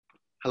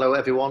Hello,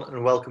 everyone,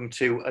 and welcome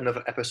to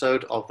another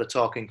episode of the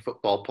Talking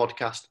Football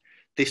podcast.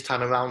 This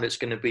time around, it's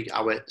going to be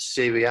our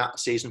Serie A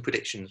season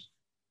predictions.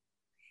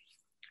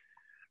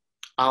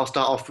 I'll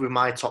start off with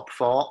my top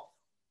four.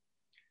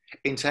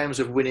 In terms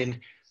of winning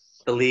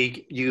the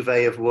league, Juve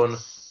have won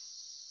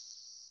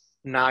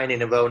 9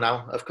 in a row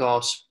now, of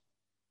course.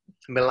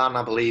 Milan,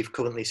 I believe,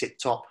 currently sit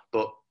top,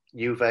 but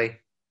Juve, they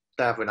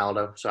have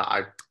Ronaldo, so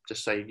I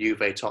just say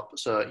Juve top.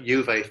 So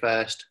Juve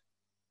first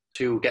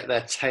to get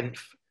their 10th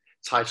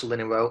title in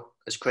a row.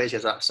 As crazy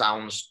as that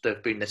sounds,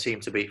 they've been the team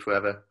to beat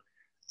forever.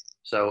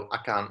 So I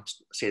can't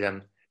see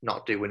them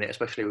not doing it,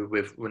 especially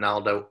with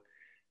Ronaldo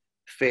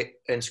fit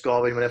and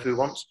scoring whenever he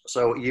wants.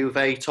 So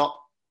Juve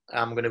top.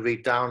 I'm going to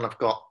read down. I've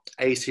got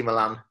AC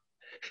Milan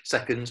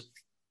second,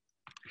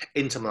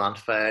 Inter Milan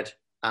third,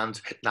 and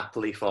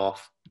Napoli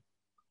fourth.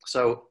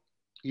 So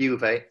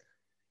Juve,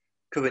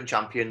 current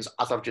champions,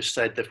 as I've just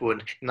said, they've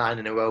won 9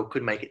 in a row,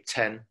 could make it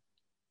 10.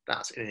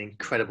 That's an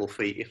incredible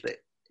feat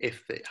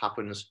if it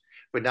happens.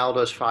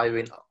 Ronaldo's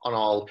firing on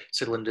all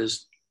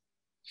cylinders.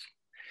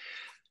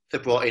 They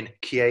brought in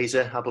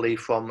Chiesa, I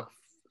believe, from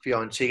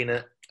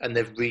Fiorentina, and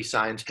they've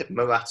re-signed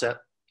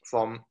Morata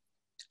from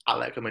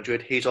Atletico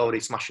Madrid. He's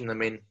already smashing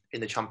them in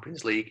the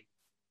Champions League,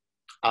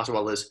 as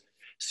well as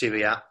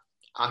Serie A.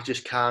 I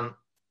just can't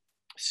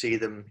see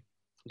them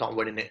not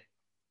winning it.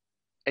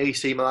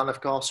 AC Milan,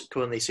 of course,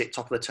 currently sit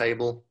top of the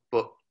table,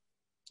 but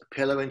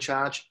Pirlo in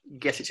charge.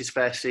 Yes, it's his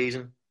first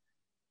season,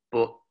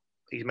 but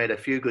he's made a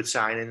few good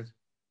signings.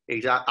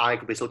 He's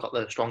arguably still got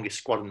the strongest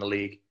squad in the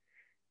league.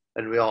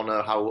 And we all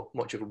know how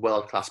much of a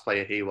world-class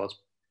player he was.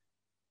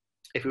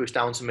 If it was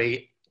down to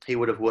me, he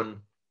would have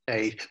won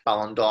a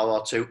Ballon d'Or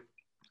or two.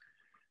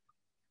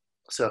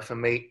 So for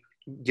me,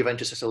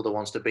 Juventus are still the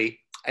ones to beat.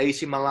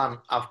 AC Milan,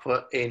 I've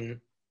put in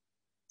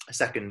a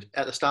second.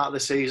 At the start of the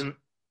season,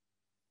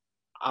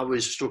 I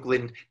was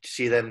struggling to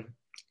see them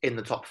in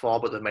the top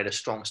four, but they've made a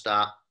strong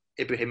start.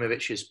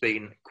 Ibrahimovic has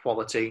been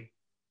quality.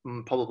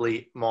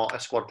 Probably more a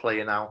squad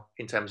player now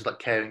in terms of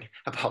caring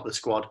about the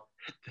squad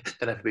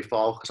than ever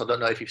before, because I don't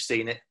know if you've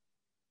seen it,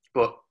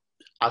 but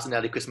as an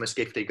early Christmas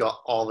gift, he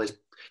got all his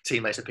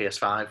teammates a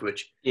PS5,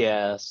 which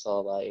I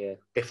saw that, yeah.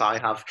 If I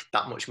have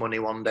that much money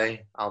one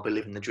day, I'll be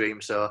living the dream.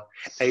 So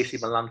AC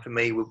Milan for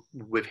me,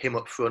 with him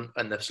up front,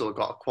 and they've still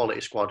got a quality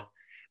squad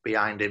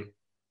behind him,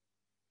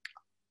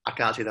 I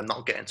can't see them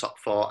not getting top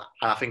four.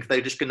 And I think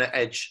they're just going to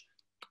edge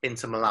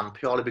Inter Milan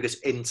purely because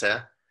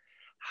Inter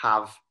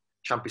have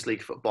Champions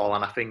League football,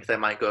 and I think they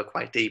might go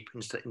quite deep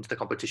into the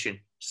competition.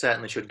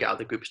 Certainly should get out of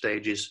the group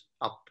stages.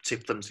 I'll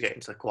tip them to get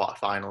into the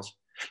quarterfinals.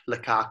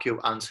 Lukaku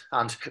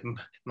and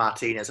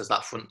Martinez as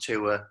that front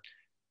two are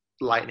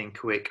lightning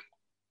quick,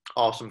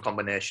 awesome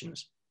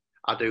combinations.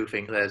 I do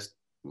think there's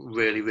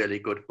really, really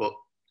good, but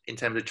in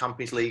terms of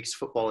Champions League's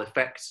football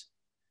effects,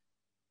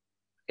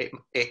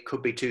 it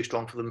could be too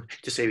strong for them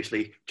to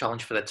seriously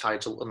challenge for the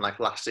title, unlike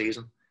last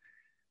season.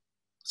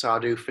 So I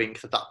do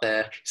think that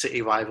their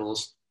city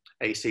rivals,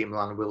 AC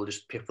Milan, will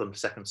just pick them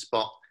second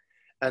spot.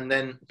 And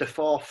then the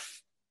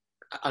fourth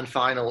and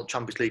final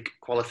Champions League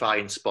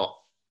qualifying spot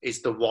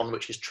is the one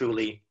which is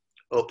truly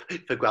up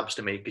for grabs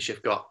to me, because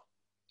you've got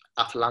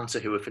Atalanta,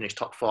 who have finished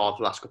top four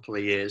the last couple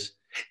of years.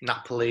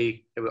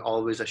 Napoli, who are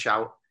always a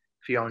shout.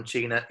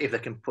 Fiorentina, if they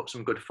can put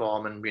some good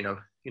form and,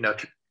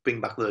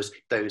 bring back those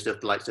days of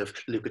the likes of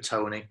Luca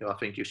Toni, who I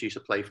think used to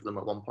play for them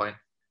at one point.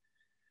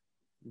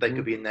 They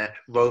could be in there.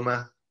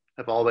 Roma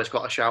have always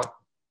got a shout.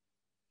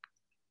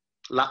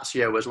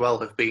 Lazio as well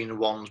have been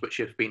ones which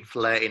have been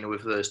flirting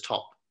with those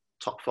top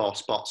four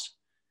spots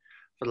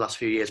for the last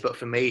few years. But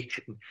for me,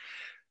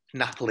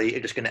 Napoli are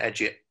just going to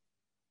edge it.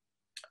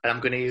 And I'm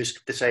going to use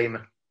the same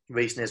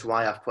reason as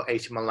why I've put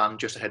AC Milan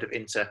just ahead of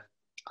Inter.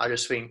 I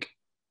just think,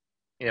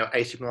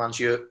 AC Milan's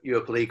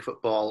Europa League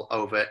football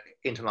over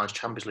Inter Milan's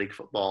Champions League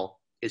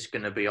football is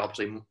going to be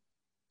obviously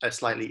a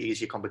slightly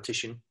easier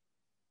competition.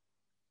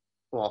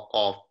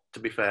 Or to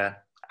be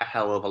fair, a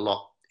hell of a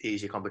lot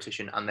easier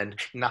competition. And then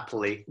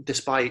Napoli,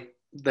 despite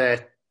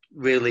their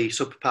really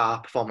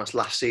subpar performance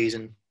last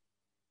season,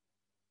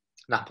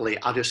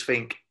 Napoli, I just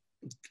think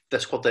the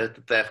squad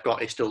that they've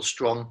got is still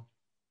strong.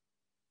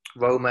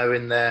 Roma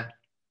in there.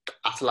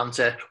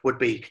 Atalanta would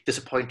be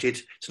disappointed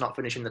to not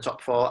finish in the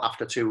top four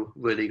after 2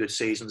 really good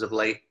seasons of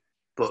late.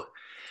 But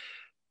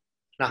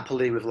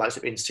Napoli, with likes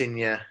of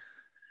Insigne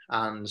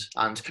and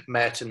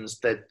Mertens,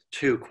 they're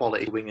 2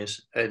 quality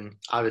wingers. And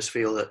I just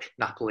feel that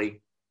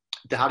Napoli,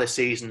 they had a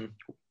season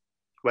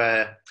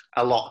where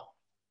a lot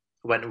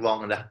went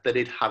wrong, and they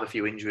did have a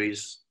few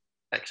injuries,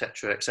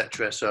 etc.,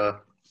 etc. So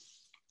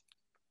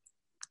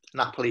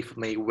Napoli, for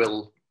me,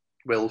 will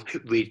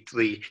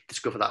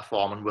rediscover that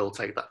form and will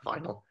take that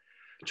final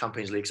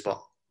Champions League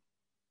spot.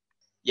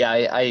 Yeah,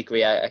 I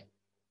agree. I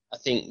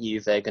think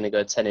Juve are going to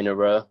go 10 in a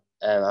row.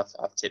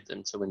 I've tipped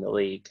them to win the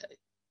league.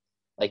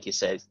 Like you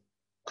said,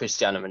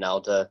 Cristiano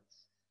Ronaldo,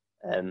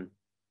 in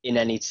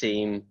any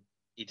team,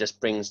 he just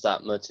brings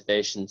that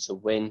motivation to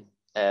win.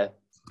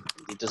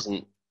 He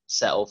doesn't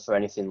settle for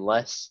anything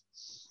less.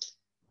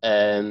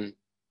 But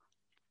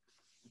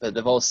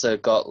they've also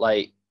got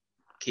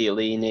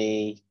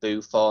Chiellini,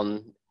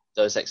 Buffon,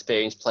 those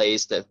experienced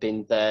players that have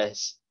been there,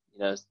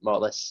 more or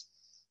less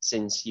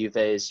since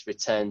Juve's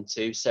return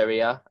to Serie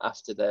A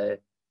after their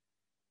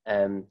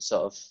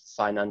sort of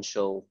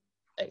financial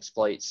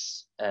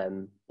exploits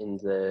in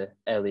the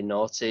early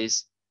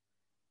noughties.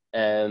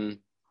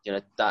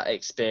 That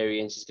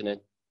experience is going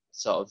to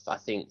sort of, I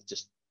think,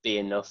 just be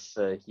enough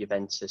for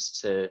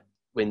Juventus to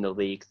win the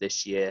league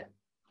this year,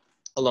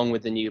 along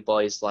with the new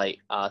boys like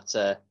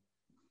Arta,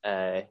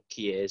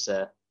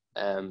 Chiesa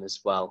as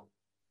well.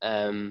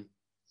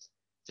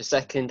 For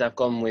second, I've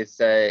gone with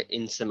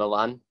Inter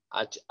Milan.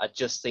 I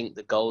just think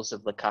the goals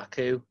of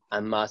Lukaku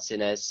and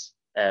Martinez,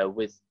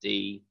 with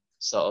the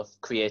sort of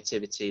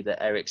creativity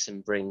that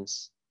Eriksen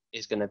brings,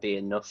 is going to be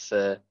enough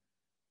for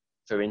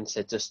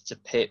Inter just to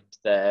pip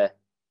their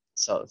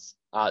sort of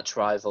arch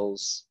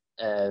rivals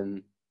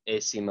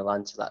AC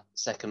Milan to that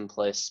second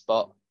place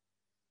spot.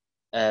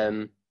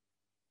 I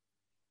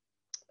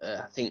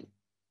think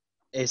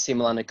AC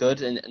Milan are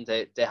good, and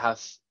they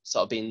have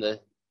sort of been the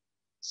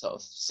sort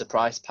of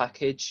surprise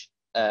package,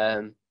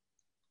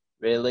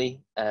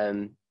 really.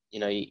 When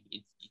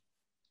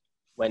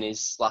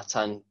is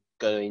Zlatan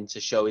going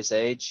to show his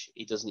age?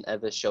 He doesn't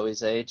ever show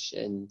his age,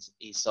 and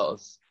he's sort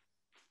of,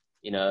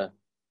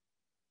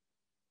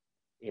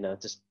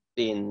 just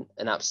being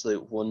an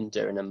absolute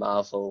wonder and a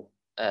marvel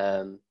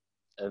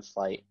of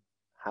like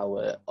how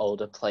an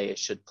older player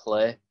should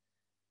play.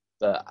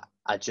 But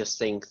I just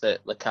think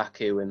that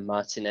Lukaku and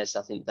Martinez,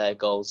 I think their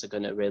goals are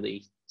going to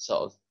really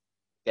sort of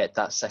get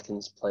that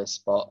second place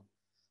spot.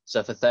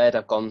 So for third,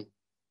 I've gone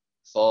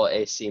for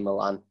AC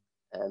Milan.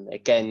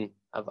 Again,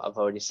 I've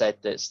already said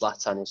that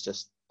Zlatan is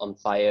just on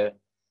fire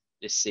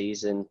this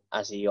season,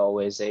 as he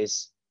always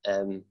is.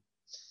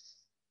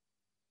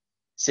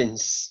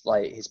 Since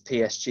like his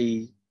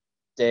PSG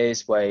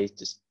days, where he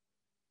just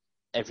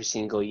every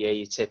single year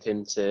you tip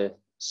him to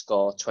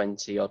score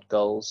 20 odd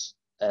goals.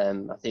 I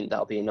think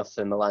that'll be enough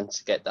for Milan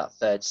to get that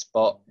third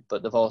spot.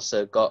 But they've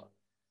also got,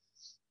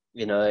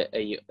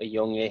 a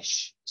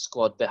youngish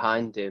squad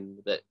behind him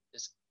that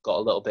has got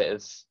a little bit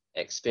of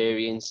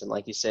experience. And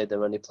like you said,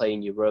 they're only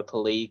playing Europa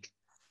League.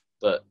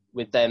 But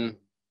with them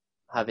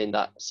having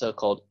that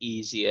so-called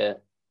easier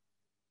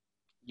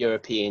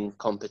European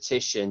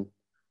competition,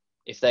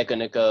 if they're going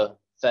to go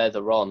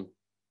further on,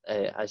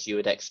 as you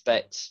would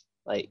expect,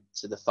 like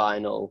to the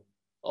final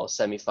or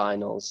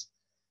semi-finals,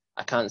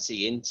 I can't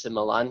see Inter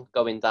Milan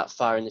going that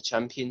far in the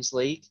Champions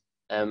League.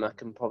 I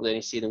can probably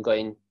only see them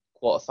going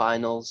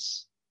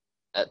quarterfinals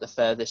at the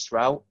furthest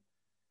route.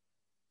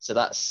 So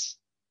that's,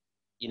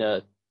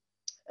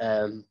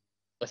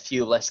 a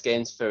few less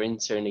games for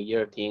Inter in a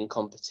European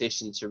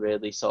competition to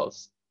really sort of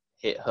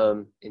hit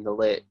home in the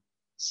late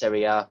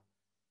Serie A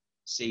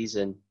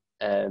season.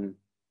 And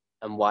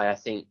why I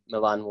think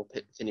Milan will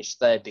finish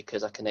third,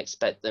 because I can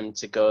expect them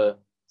to go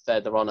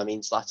further on. I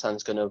mean,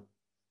 Zlatan's going to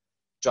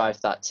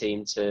drive that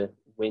team to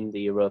win the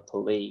Europa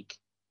League,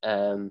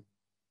 or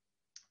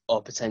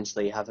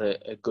potentially have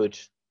a good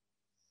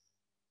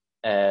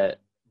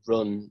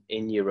run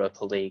in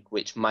Europa League,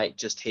 which might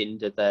just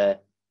hinder their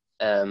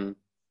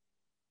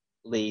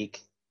league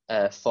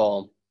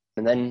form.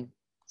 And then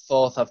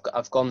fourth,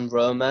 I've gone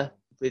Roma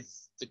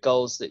with the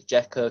goals that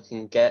Dzeko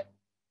can get.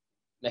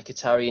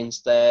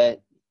 Mkhitaryan's there.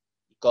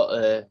 You've got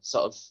a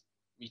sort of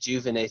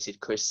rejuvenated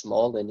Chris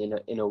Smalling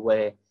in a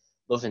way,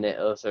 loving it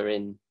over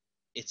in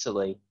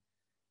Italy,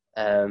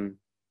 and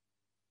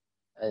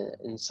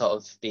sort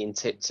of being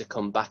tipped to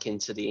come back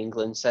into the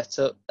England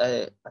setup.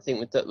 I think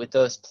with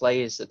those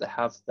players that they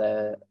have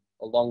there,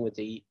 along with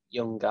the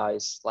young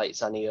guys like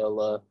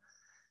Zaniolo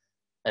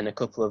and a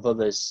couple of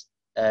others,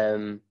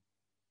 I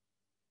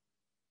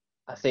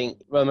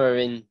think Roma are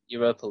in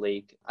Europa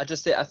League. I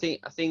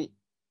think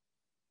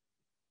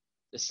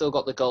they've still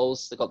got the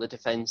goals. They've got the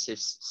defensive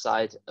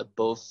side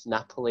above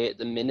Napoli at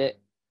the minute.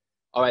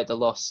 All right, they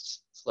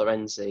lost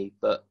Florenzi,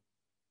 but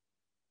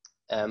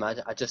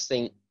I just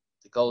think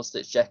the goals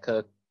that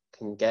Dzeko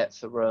can get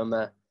for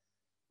Roma,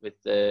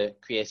 with the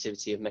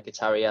creativity of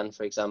Mkhitaryan,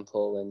 for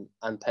example,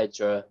 and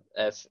Pedro,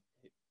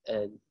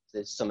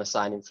 the summer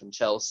signing from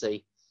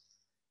Chelsea,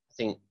 I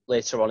think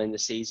later on in the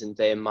season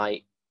they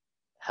might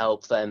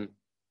help them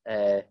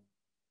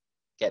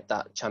get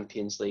that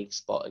Champions League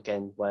spot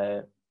again,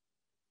 where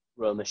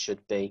Roma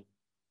should be.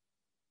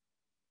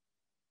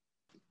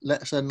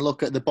 Let's then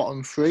look at the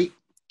bottom three.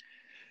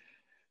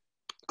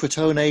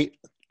 Crotone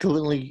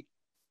currently,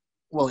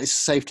 well, it's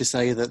safe to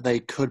say that they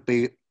could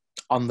be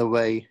on the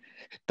way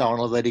down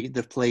already.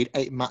 They've played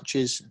 8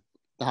 matches.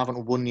 They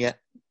haven't won yet.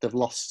 They've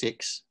lost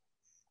 6,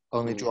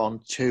 only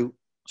drawn 2.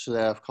 So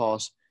they're, of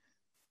course,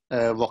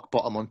 rock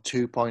bottom on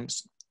 2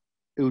 points.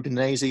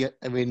 Udinese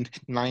are in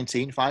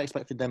 19th. I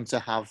expected them to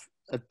have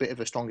a bit of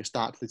a stronger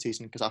start to the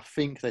season, because I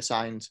think they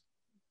signed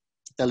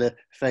Della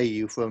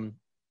Feu from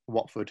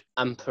Watford.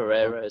 And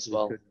Pereira as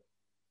well.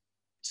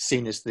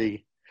 Seen as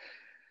the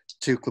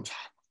 2 clubs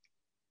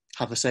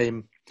have the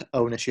same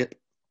ownership,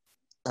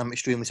 I'm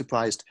extremely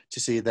surprised to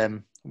see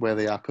them where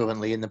they are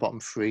currently in the bottom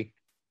 3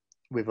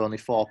 with only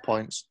 4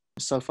 points.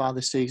 so far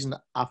this season.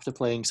 After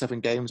playing 7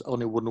 games,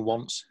 only won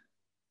once.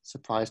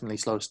 Surprisingly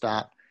slow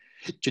start.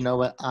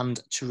 Genoa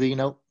and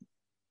Torino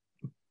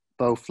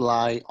both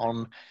lie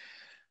on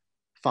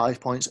 5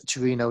 points.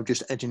 Torino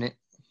just edging it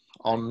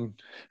on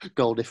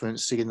goal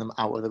difference, seeing them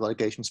out of the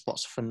relegation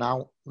spots for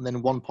now. And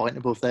then 1 point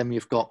above them,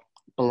 you've got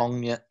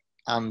Bologna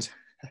and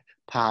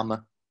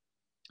Parma,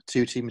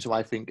 2 teams who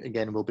I think,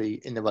 again, will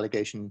be in the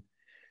relegation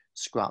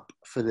scrap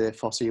for the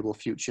foreseeable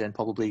future and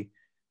probably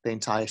the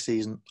entire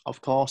season.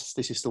 Of course,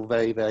 this is still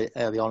very, very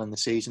early on in the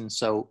season,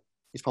 so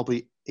it's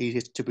probably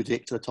easier to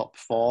predict the top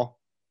 4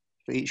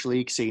 for each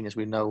league, seeing as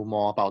we know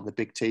more about the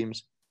big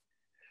teams.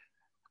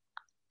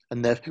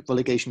 And the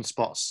relegation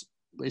spots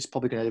is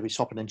probably going to be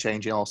chopping and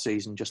changing all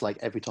season, just like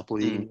every top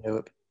league in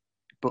Europe.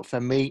 But for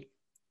me,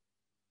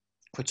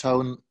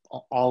 Crotone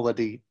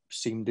already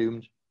seem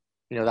doomed.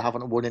 They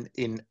haven't won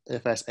in the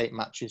first 8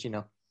 matches.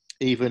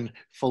 Even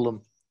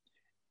Fulham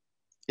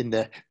in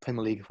the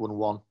Premier League have won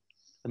 1,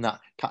 and that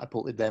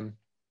catapulted them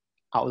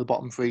out of the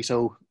bottom 3.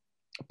 So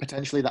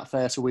potentially that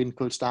first win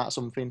could start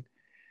something.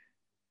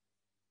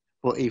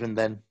 But even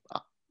then,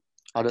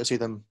 I don't see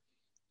them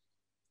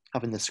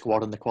having the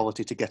squad and the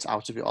quality to get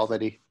out of it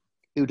already.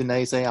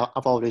 Udinese,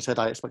 I've already said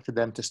I expected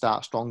them to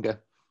start stronger.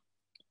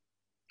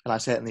 And I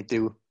certainly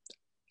do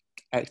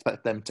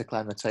expect them to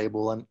climb the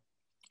table. And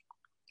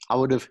I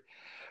would have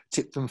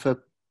tipped them for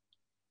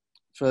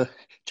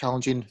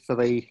challenging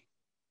for a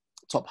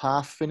top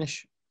half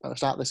finish at the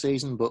start of the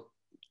season, but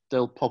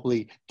they'll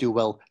probably do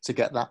well to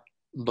get that,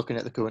 looking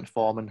at the current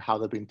form and how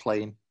they've been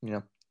playing.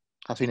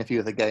 I've seen a few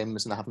of the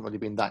games and I haven't really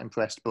been that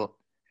impressed, but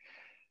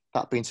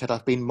that being said,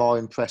 I've been more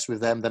impressed with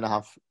them than I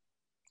have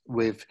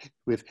with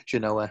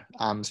Genoa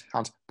and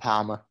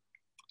Parma.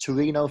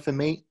 Torino, for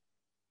me,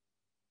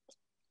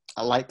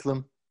 I like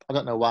them. I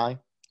don't know why.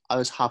 I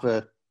just have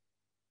a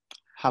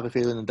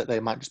feeling that they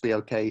might just be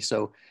okay.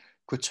 So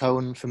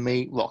Crotone, for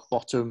me, rock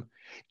bottom.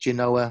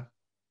 Genoa,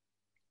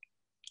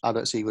 I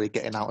don't see really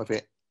getting out of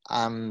it.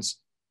 And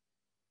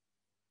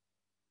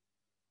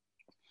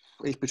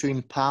it's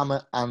between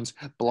Parma and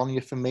Bologna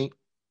for me.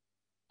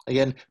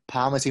 Again,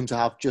 Parma seem to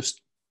have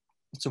just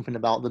something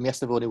about them. Yes,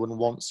 they've only won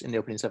once in the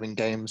opening 7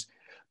 games.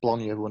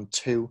 Bologna have won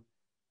 2,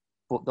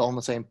 but they're on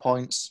the same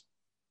points.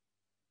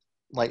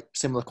 Like,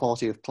 similar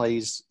quality of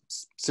plays,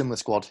 similar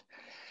squad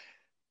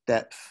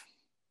depth.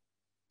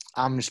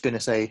 I'm just going to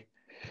say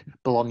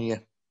Bologna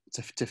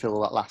to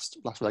fill that last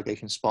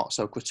relegation spot.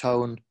 So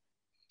Crotone,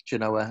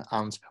 Genoa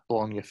and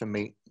Bologna for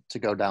me to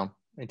go down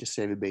into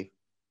Serie B.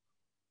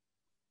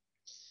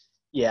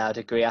 Yeah, I'd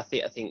agree. I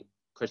think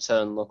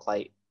Crotone look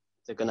like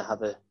they're going to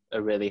have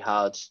a really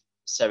hard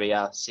Serie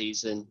A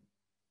season.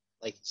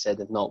 Like you said,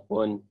 they've not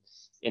won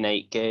in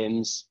 8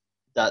 games.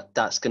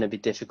 That's going to be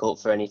difficult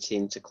for any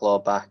team to claw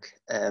back.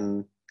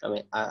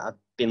 I've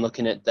been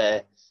looking at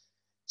their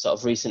sort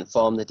of recent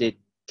form. They did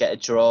get a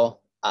draw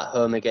at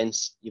home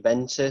against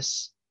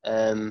Juventus,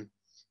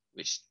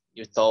 which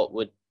you thought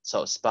would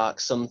sort of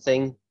spark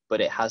something, but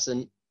it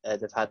hasn't.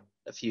 They've had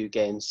a few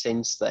games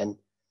since then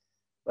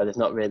where they've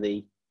not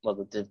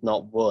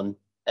won.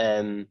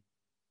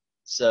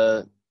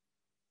 So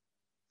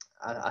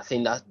I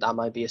think that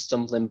might be a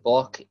stumbling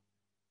block.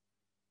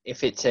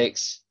 If it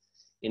takes,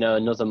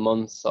 another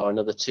month or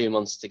another 2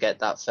 months to get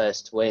that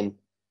first win,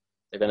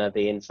 they're going to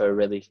be in for a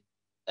really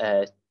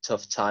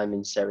tough time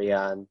in Serie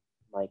A and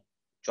might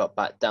drop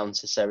back down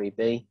to Serie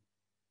B.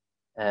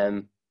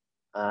 I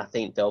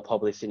think they'll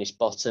probably finish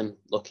bottom,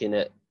 looking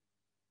at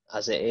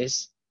as it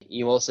is.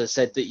 You also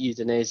said that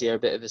Udinese are a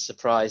bit of a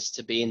surprise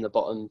to be in the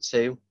bottom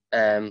 3,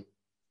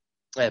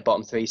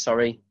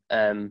 sorry.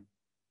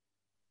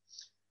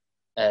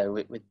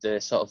 With the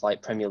sort of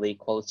like Premier League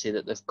quality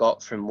that they've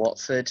got from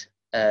Watford.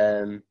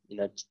 Gerard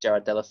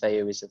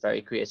Deulofeu is a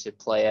very creative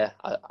player.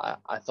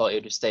 I thought he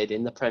would have stayed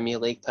in the Premier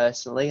League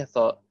personally. I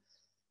thought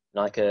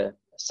like a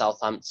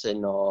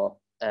Southampton or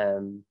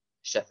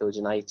Sheffield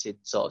United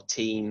sort of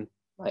team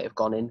might have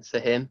gone in for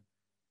him.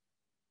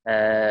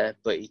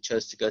 But he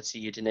chose to go to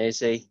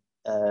Udinese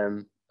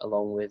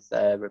along with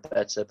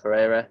Roberto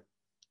Pereira.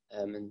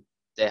 And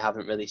they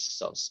haven't really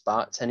sort of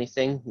sparked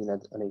anything,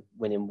 only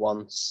winning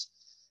once,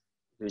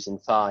 losing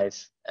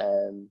 5,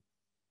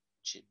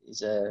 which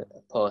is a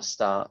poor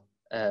start.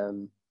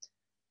 But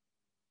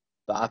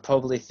I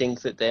probably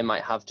think that they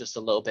might have just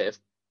a little bit of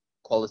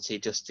quality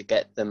just to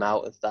get them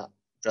out of that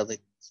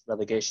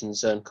relegation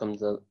zone come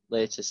the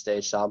later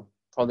stage. So I'm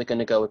probably going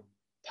to go with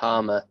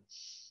Parma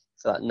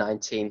for that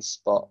 19th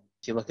spot.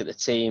 If you look at the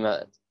team,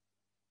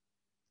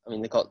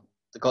 they've got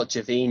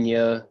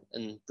Gervinho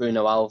and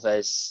Bruno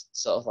Alves,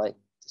 sort of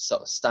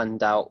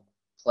standout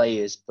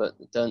players, but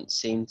they don't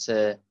seem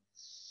to,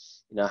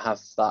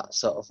 have that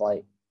sort of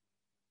like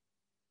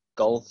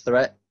goal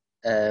threat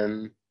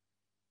to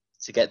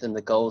get them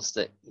the goals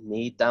that you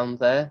need down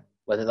there.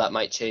 Whether that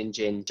might change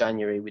in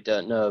January, we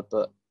don't know.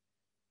 But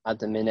at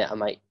the minute, I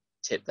might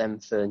tip them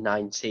for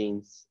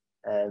 19th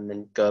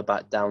and go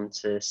back down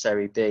to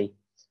Serie B.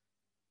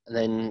 And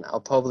then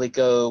I'll probably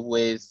go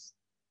with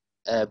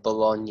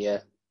Bologna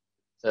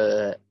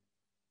for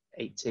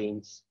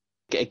 18th.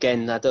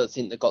 again, I don't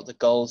think they got the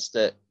goals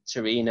that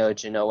Torino,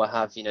 Genoa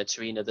have.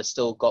 Torino, they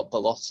still got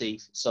Belotti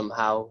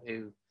somehow,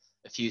 who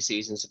a few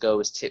seasons ago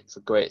was tipped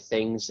for great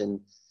things and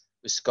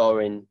was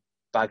scoring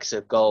bags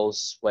of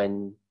goals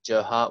when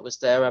Joe Hart was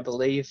there, I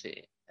believe.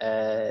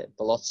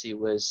 Belotti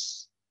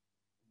was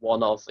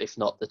one of, if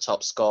not the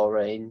top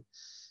scorer in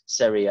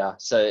Serie A.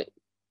 So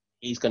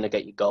he's going to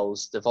get you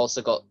goals. They've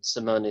also got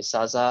Simone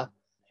Sazza,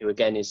 who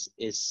again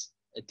is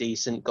a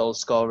decent goal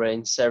scorer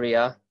in Serie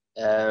A.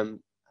 I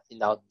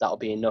think that'll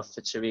be enough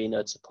for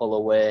Torino to pull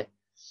away.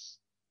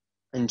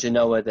 And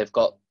Genoa, they've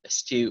got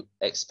astute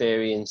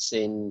experience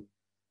in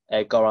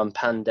Goran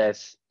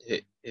Pandev,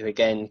 who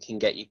again can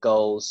get you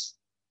goals.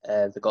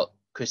 They've got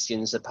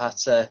Christian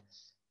Zapata,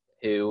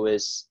 who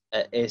was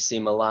at AC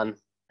Milan,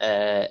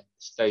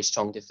 very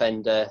strong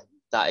defender.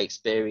 That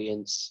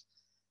experience,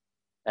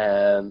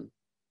 I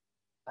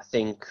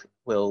think,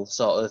 will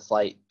sort of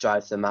like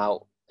drive them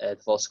out. They've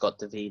also got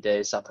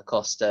Davide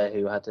Zappacosta,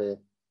 who had a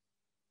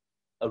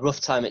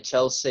rough time at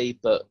Chelsea,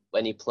 but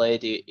when he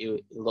played,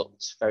 he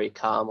looked very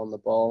calm on the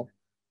ball.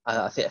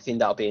 I think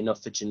that'll be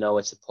enough for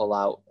Genoa to pull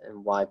out,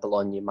 and why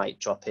Bologna might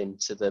drop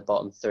into the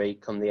bottom three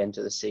come the end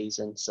of the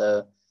season.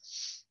 So,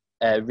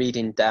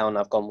 reading down,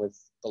 I've gone with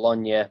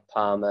Bologna,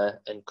 Parma,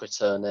 and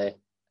Crotone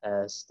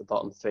as the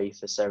bottom three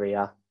for Serie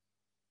A.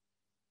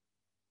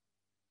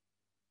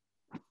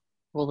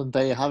 Well, then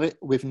there you have it.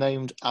 We've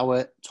named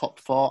our top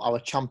four, our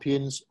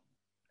champions.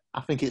 I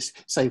think it's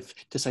safe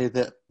to say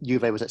that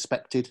Juve was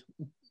expected.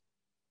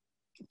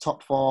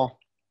 Top four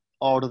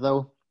order,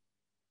 though,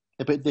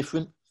 a bit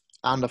different.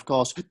 And, of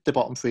course, the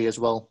bottom three as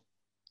well.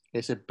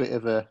 It's a bit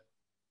of a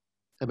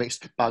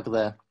mixed bag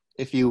there.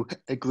 If you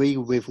agree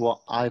with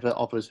what either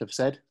of us have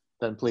said,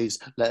 then please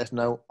let us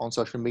know on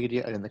social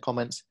media and in the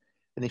comments.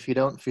 And if you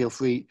don't, feel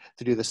free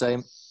to do the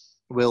same.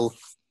 We'll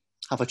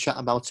have a chat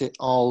about it,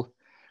 all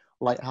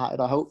light-hearted,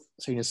 I hope,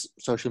 seeing as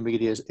social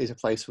media is a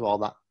place for all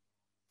that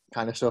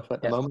kind of stuff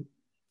at the moment.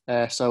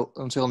 So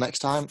until next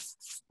time,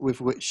 with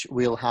which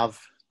we'll have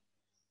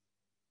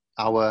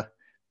our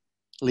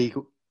League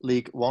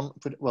 1,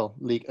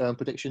 League 1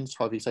 predictions,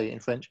 however you say it in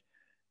French,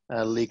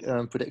 League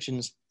 1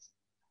 predictions.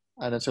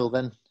 And until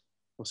then,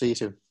 we'll see you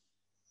soon.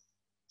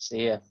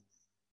 See ya.